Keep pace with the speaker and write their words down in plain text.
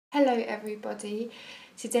Hello everybody,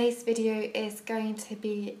 today's video is going to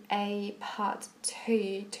be a part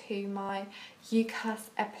 2 to my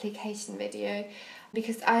UCAS application video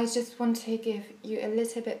because I just want to give you a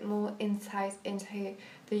little bit more insight into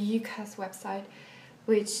the UCAS website,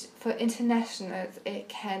 which for internationals it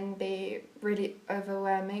can be really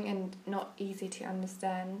overwhelming and not easy to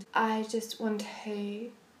understand. I just want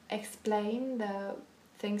to explain the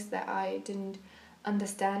things that I didn't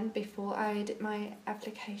understand before I did my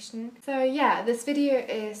application. So yeah, this video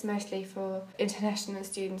is mostly for international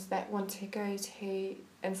students that want to go to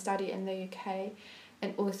and study in the UK,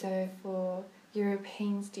 and also for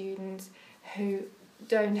European students who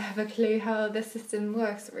don't have a clue how the system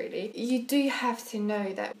works really. You do have to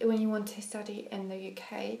know that when you want to study in the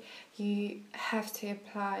UK, you have to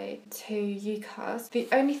apply to UCAS. The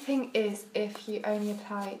only thing is, if you only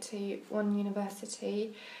apply to one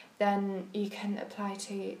university, then you can apply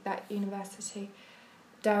to that university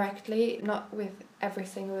directly, not with every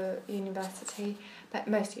single university, but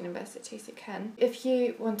most universities you can. If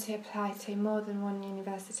you want to apply to more than one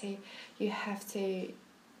university, you have to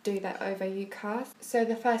do that over UCAS. So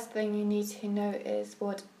the first thing you need to know is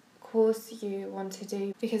what course you want to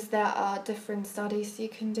do, because there are different studies you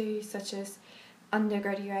can do, such as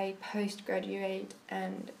undergraduate, postgraduate,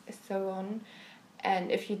 and so on.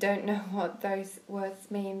 And if you don't know what those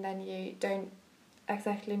words mean, then you don't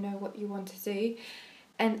exactly know what you want to do.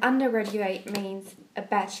 And undergraduate means a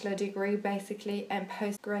bachelor degree basically, and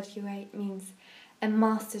postgraduate means a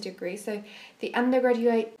master degree. So the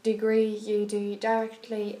undergraduate degree you do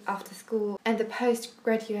directly after school, and the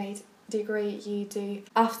postgraduate degree you do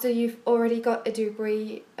after you've already got a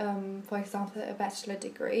degree, for example a bachelor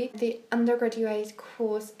degree. The undergraduate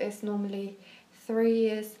course is normally 3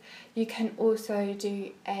 years. You can also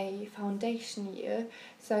do a foundation year,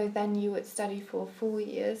 so then you would study for 4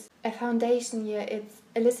 years. A foundation year, it's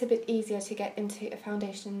a little bit easier to get into a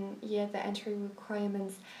foundation year. The entry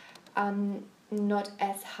requirements are not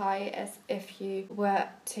as high as if you were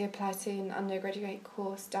to apply to an undergraduate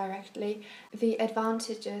course directly. The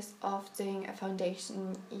advantages of doing a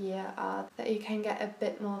foundation year are that you can get a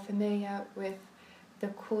bit more familiar with the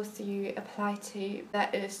course you apply to.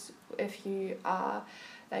 That is, if you are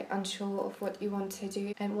unsure of what you want to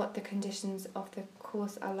do and what the conditions of the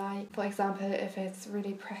course are like. For example, if it's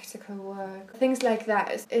really practical work, things like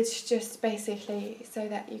that. It's just basically so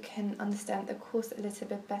that you can understand the course a little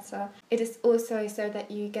bit better. It is also so that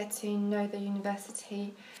you get to know the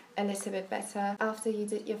university a little bit better. After you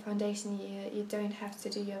did your foundation year, you don't have to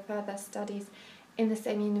do your further studies in the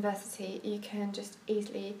same university. You can just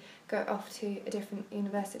easily go off to a different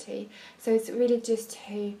university. So it's really just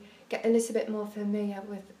to get a little bit more familiar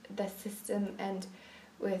with the system and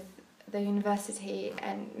with the university,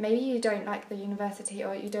 and maybe you don't like the university,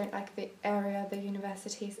 or you don't like the area the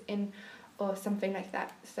university is in, or something like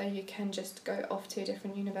that, so you can just go off to a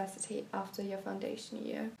different university after your foundation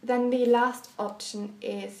year. Then the last option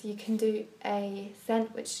is you can do a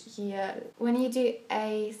sandwich year. When you do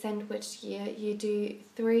a sandwich year, you do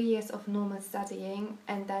 3 years of normal studying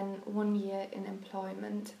and then 1 year in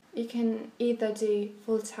employment. You can either do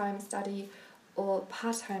full-time study or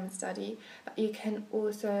part-time study, but you can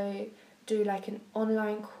also do an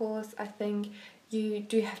online course. I think you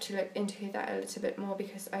do have to look into that a little bit more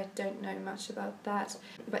because I don't know much about that.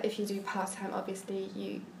 But if you do part-time, obviously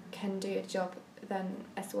you can do a job then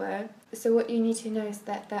as well. So what you need to know is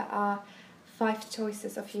that there are 5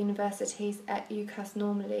 choices of universities at UCAS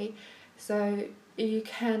normally. So you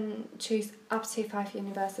can choose up to 5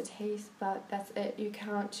 universities, but that's it. You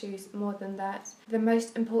can't choose more than that. The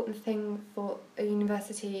most important thing for a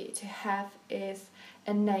university to have is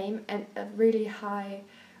a name and a really high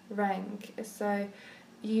rank. So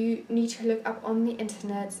you need to look up on the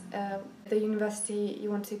internet the university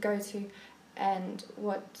you want to go to and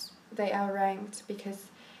what they are ranked, because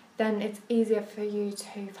then it's easier for you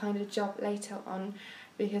to find a job later on,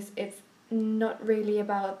 because it's not really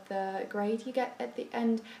about the grade you get at the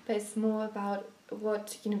end, but it's more about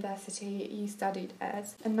what university you studied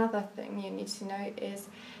at. Another thing you need to know is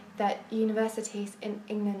that universities in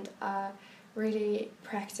England are really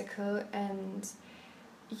practical, and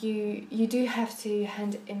you do have to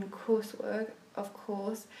hand in coursework, of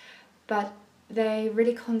course, but they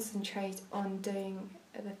really concentrate on doing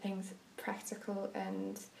the things practical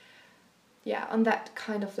and on that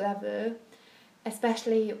kind of level,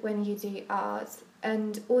 especially when you do art.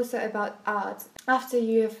 And also about art, after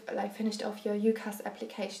you've finished off your UCAS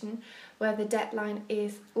application, where the deadline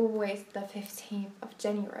is always the 15th of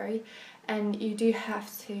January, and you do have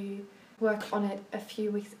to work on it a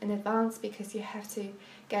few weeks in advance because you have to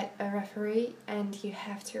get a referee and you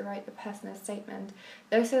have to write a personal statement.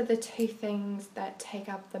 Those are the two things that take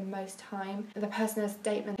up the most time. The personal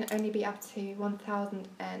statement can only be up to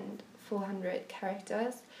 1,400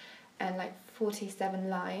 characters and like 47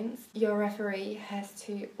 lines. Your referee has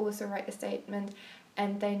to also write a statement,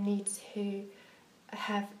 and they need to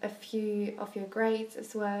have a few of your grades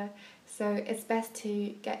as well. So it's best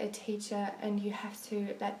to get a teacher, and you have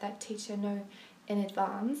to let that teacher know in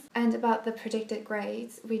advance. And about the predicted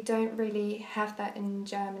grades, we don't really have that in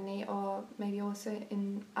Germany, or maybe also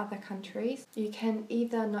in other countries. You can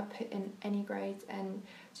either not put in any grades and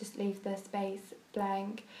just leave the space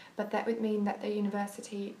blank, but that would mean that the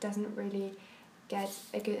university doesn't really get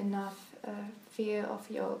a good enough feel of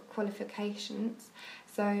your qualifications.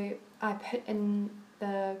 So I put in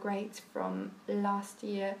the grades from last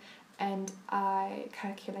year and I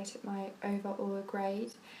calculated my overall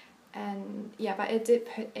grade, and yeah, but I did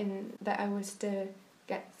put in that I would still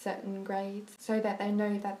get certain grades so that they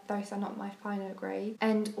know that those are not my final grade.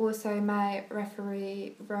 And also my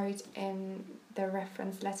referee wrote in the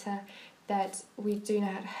reference letter that we do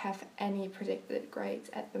not have any predicted grades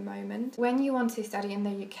at the moment. When you want to study in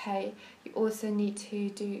the UK, you also need to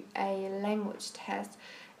do a language test.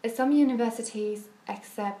 Some universities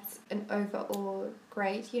accept an overall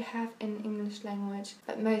grade you have in English language,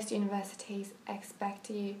 but most universities expect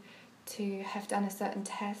you to have done a certain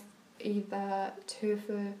test, either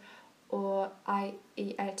TOEFL or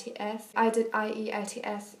IELTS. I did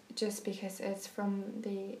IELTS just because it's from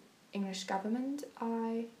the English government,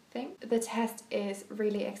 I think. The test is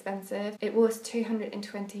really expensive. It was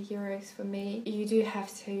 €220 for me. You do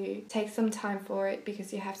have to take some time for it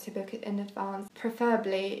because you have to book it in advance.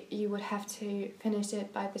 Preferably, you would have to finish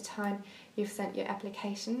it by the time you've sent your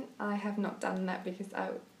application. I have not done that because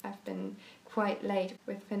I've been quite late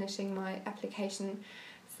with finishing my application.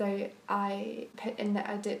 So I put in that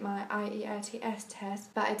I did my IELTS test,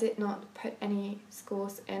 but I did not put any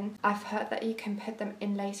scores in. I've heard that you can put them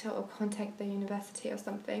in later or contact the university or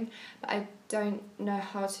something, but I don't know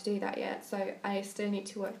how to do that yet, so I still need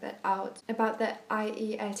to work that out. About the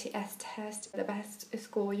IELTS test, the best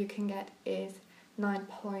score you can get is 9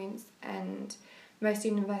 points, and most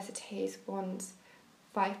universities want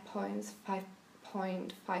 5 points,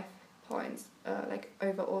 5.5 points, like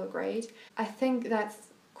overall grade. I think that's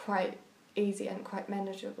quite easy and quite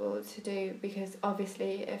manageable to do, because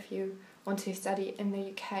obviously if you want to study in the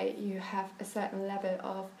UK you have a certain level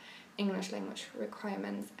of English language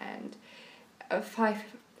requirements, and a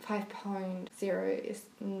 5.0 is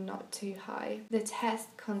not too high. The test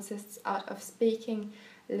consists out of speaking,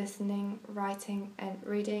 listening, writing and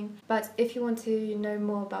reading, but if you want to know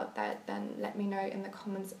more about that, then let me know in the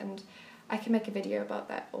comments and I can make a video about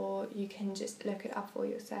that, or you can just look it up for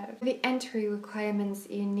yourself. The entry requirements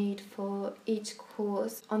you need for each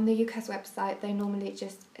course, on the UCAS website they normally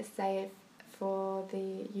just say it for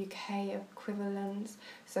the UK equivalents,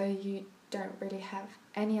 so you don't really have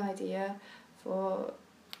any idea for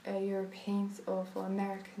Europeans or for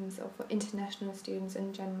Americans or for international students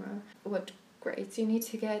in general what grades you need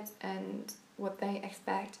to get and what they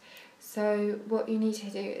expect. So what you need to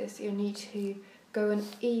do is you need to go on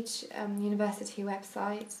each university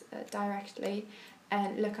website directly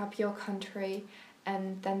and look up your country,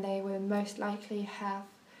 and then they will most likely have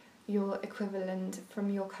your equivalent from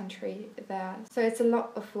your country there. So it's a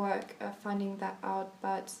lot of work finding that out,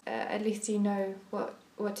 but at least you know what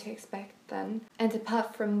to expect then. And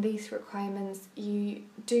apart from these requirements, you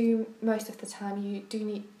do, most of the time, you do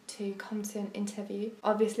need to come to an interview.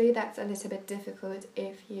 Obviously that's a little bit difficult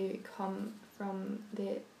if you come from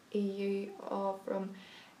the EU or from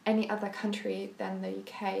any other country than the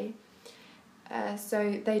UK.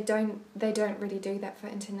 So they don't really do that for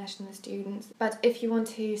international students. But if you want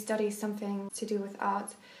to study something to do with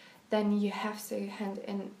art, then you have to hand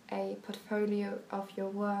in a portfolio of your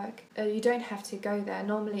work. You don't have to go there.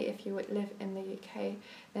 Normally if you would live in the UK,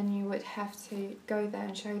 then you would have to go there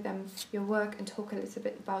and show them your work and talk a little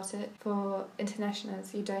bit about it. For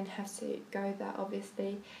internationals, you don't have to go there,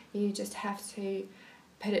 obviously. You just have to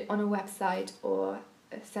put it on a website or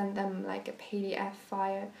send them like a PDF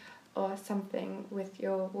file or something with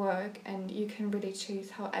your work, and you can really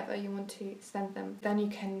choose however you want to send them. Then you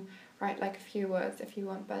can write like a few words if you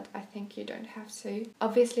want, but I think you don't have to.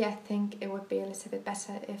 Obviously I think it would be a little bit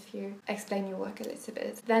better if you explain your work a little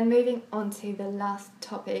bit. Then moving on to the last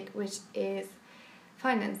topic, which is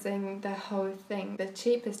financing the whole thing. The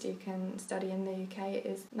cheapest you can study in the UK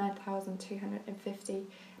is £9,250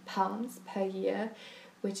 per year,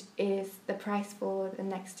 which is the price for the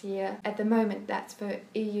next year. At the moment that's for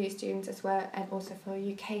EU students as well and also for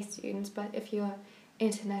UK students, but if you're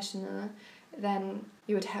international then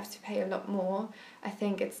you would have to pay a lot more. I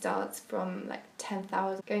think it starts from like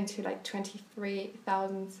 10,000 going to like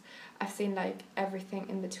 23,000. I've seen like everything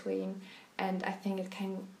in between, and I think it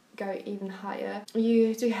can go even higher.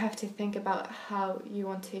 You do have to think about how you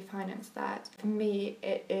want to finance that. For me,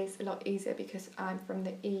 it is a lot easier because I'm from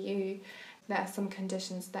the EU. There are some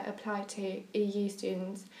conditions that apply to EU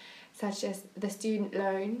students, such as the student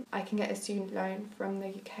loan. I can get a student loan from the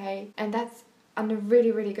UK, and that's under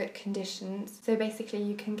really, really good conditions. So basically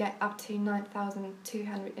you can get up to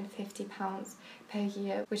 £9,250 per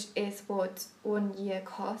year, which is what 1 year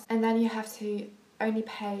costs. And then you have to only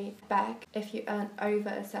pay back if you earn over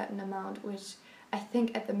a certain amount, which I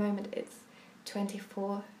think at the moment it's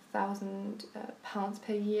 £24,000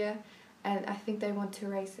 per year, and I think they want to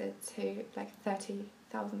raise it to like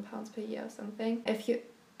 £30,000 per year or something. If you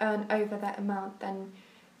earn over that amount, then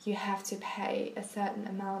you have to pay a certain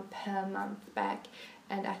amount per month back,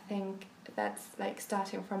 and I think that's like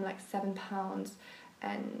starting from like £7,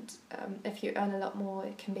 and if you earn a lot more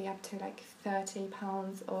it can be up to like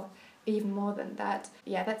 £30 or even more than that.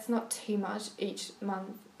 Yeah, that's not too much each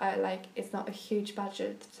month. Like, it's not a huge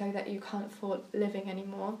budget so that you can't afford living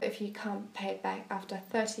anymore. If you can't pay it back after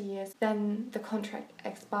 30 years, then the contract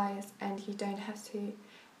expires and you don't have to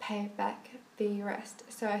pay back the rest.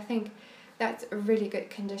 So I think that's a really good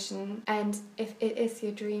condition, and if it is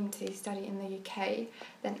your dream to study in the UK,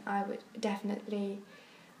 then I would definitely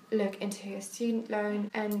look into a student loan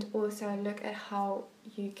and also look at how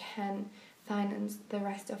you can finance the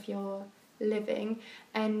rest of your living.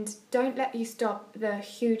 And don't let you stop the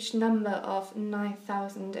huge number of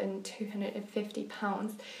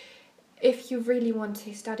 £9,250. If you really want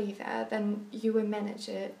to study there, then you will manage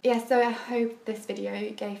it. Yeah, so I hope this video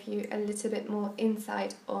gave you a little bit more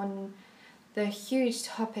insight on the huge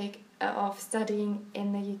topic of studying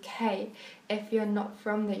in the UK if you're not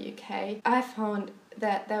from the UK. I found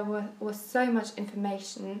that there was so much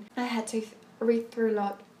information. I had to read through a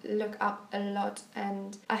lot, look up a lot,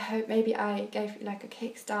 and I hope maybe I gave you like a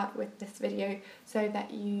kickstart with this video so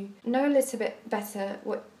that you know a little bit better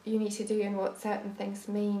what you need to do and what certain things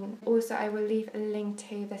mean. Also, I will leave a link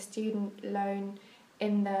to the student loan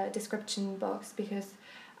in the description box, because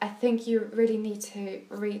I think you really need to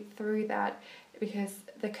read through that, because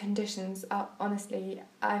the conditions are, honestly,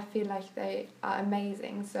 I feel like they are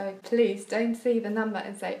amazing. So please don't see the number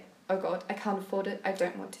and say, oh god, I can't afford it, I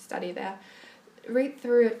don't want to study there. Read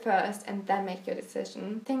through it first and then make your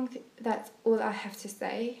decision. I think that's all I have to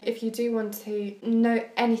say. If you do want to know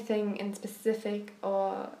anything in specific,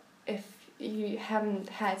 or if you haven't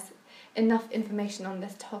had enough information on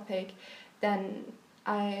this topic, then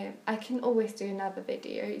I can always do another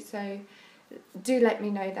video, so do let me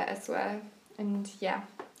know that as well. And yeah,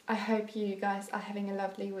 I hope you guys are having a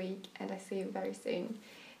lovely week, and I see you very soon.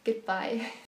 Goodbye.